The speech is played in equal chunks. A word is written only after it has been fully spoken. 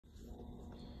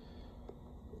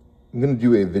I'm going to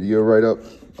do a video write-up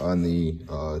on the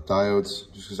diodes,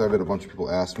 just because I've had a bunch of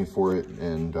people ask me for it,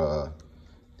 and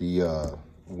the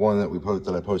one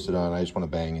that I posted on, I just want to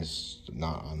bang, is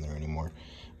not on there anymore.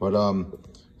 But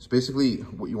so basically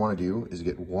what you want to do is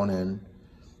get 1N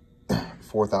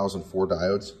 4004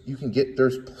 diodes. You can get,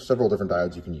 there's several different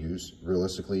diodes you can use.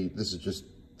 Realistically, this is just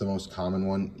the most common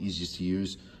one, easiest to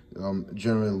use.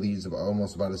 Generally leads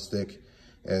almost about as thick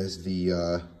as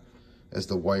the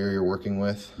wire you're working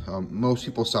with. Most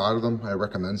people solder them. I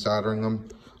recommend soldering them.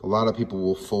 A lot of people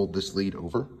will fold this lead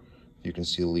over. You can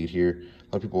see the lead here. A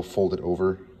lot of people fold it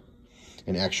over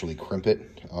and actually crimp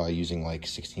it using like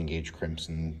 16 gauge crimps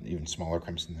and even smaller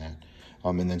crimps than that.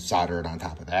 And then solder it on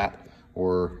top of that.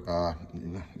 Or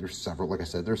there's several, like I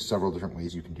said, there's several different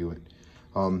ways you can do it.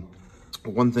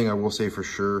 One thing I will say for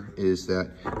sure is that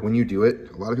when you do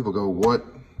it, a lot of people go, what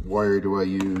wire do I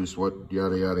use? What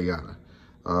yada, yada, yada.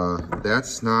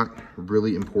 That's not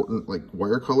really important. Like,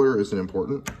 wire color isn't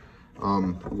important.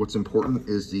 What's important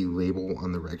is the label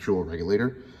on the actual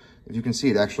regulator. If you can see,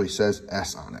 it actually says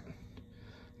S on it.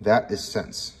 That is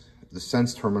sense. The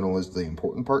sense terminal is the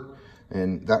important part.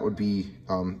 And that would be,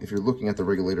 if you're looking at the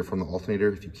regulator from the alternator,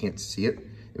 if you can't see it,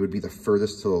 it would be the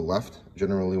furthest to the left,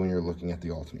 generally when you're looking at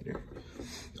the alternator.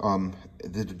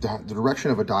 The direction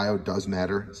of a diode does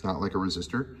matter. It's not like a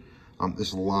resistor.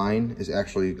 This line is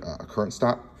actually a current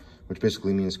stop, which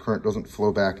basically means current doesn't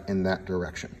flow back in that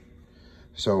direction.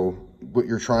 So what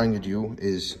you're trying to do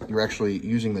is you're actually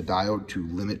using the diode to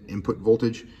limit input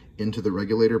voltage into the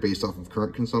regulator based off of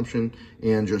current consumption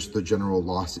and just the general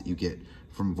loss that you get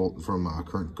from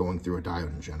current going through a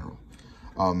diode in general.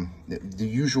 The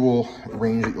usual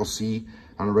range that you'll see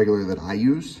on a regulator that I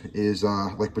use is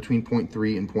like between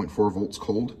 0.3 and 0.4 volts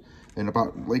cold and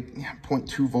about like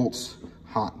 0.2 volts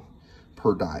hot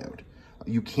per diode.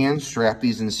 You can strap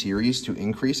these in series to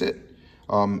increase it.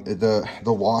 The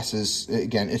loss is,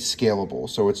 again, it's scalable,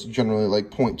 so it's generally like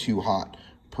 0.2 hot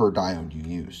per diode you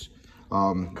use.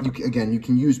 You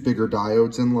can use bigger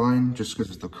diodes in line just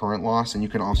because it's the current loss, and you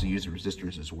can also use the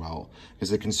resistors as well because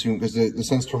the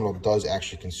sense terminal does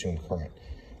actually consume current.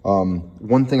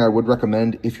 One thing I would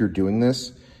recommend if you're doing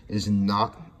this is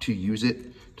not to use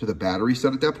it to the battery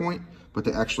set at that point, but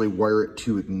to actually wire it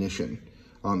to ignition.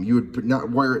 You would not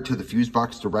wire it to the fuse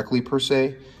box directly per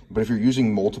se, but if you're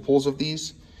using multiples of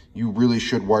these, you really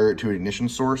should wire it to an ignition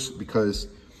source because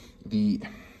the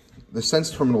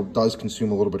sense terminal does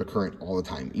consume a little bit of current all the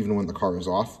time, even when the car is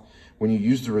off. When you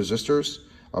use the resistors,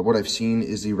 what I've seen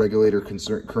is the regulator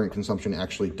current consumption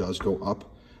actually does go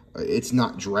up. It's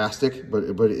not drastic, but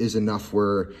it is enough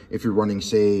where if you're running,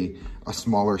 say, a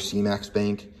smaller CMAX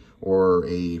bank or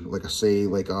the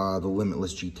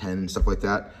Limitless G10, stuff like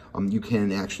that, you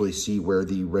can actually see where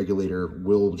the regulator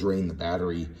will drain the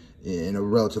battery in a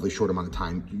relatively short amount of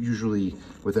time, usually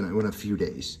within a few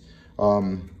days.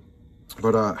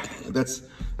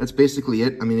 That's basically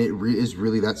it. I mean, it is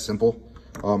really that simple.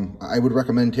 I would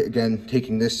recommend, again,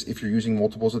 taking this, if you're using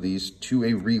multiples of these, to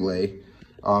a relay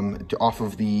off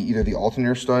of either the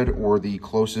alternator stud or the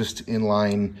closest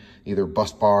inline either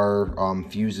bus bar,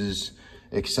 fuses,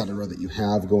 etc. that you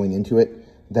have going into it.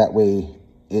 That way,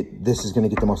 this is going to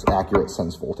get the most accurate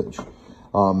sense voltage.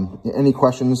 Any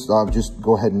questions, just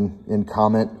go ahead and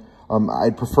comment.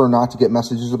 I'd prefer not to get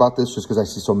messages about this just because I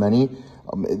see so many.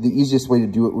 The easiest way to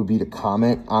do it would be to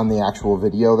comment on the actual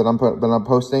video that I'm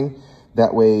posting.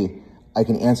 That way I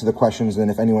can answer the questions,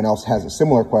 and if anyone else has a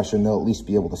similar question, they'll at least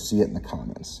be able to see it in the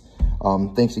comments.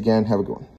 Thanks again. Have a good one.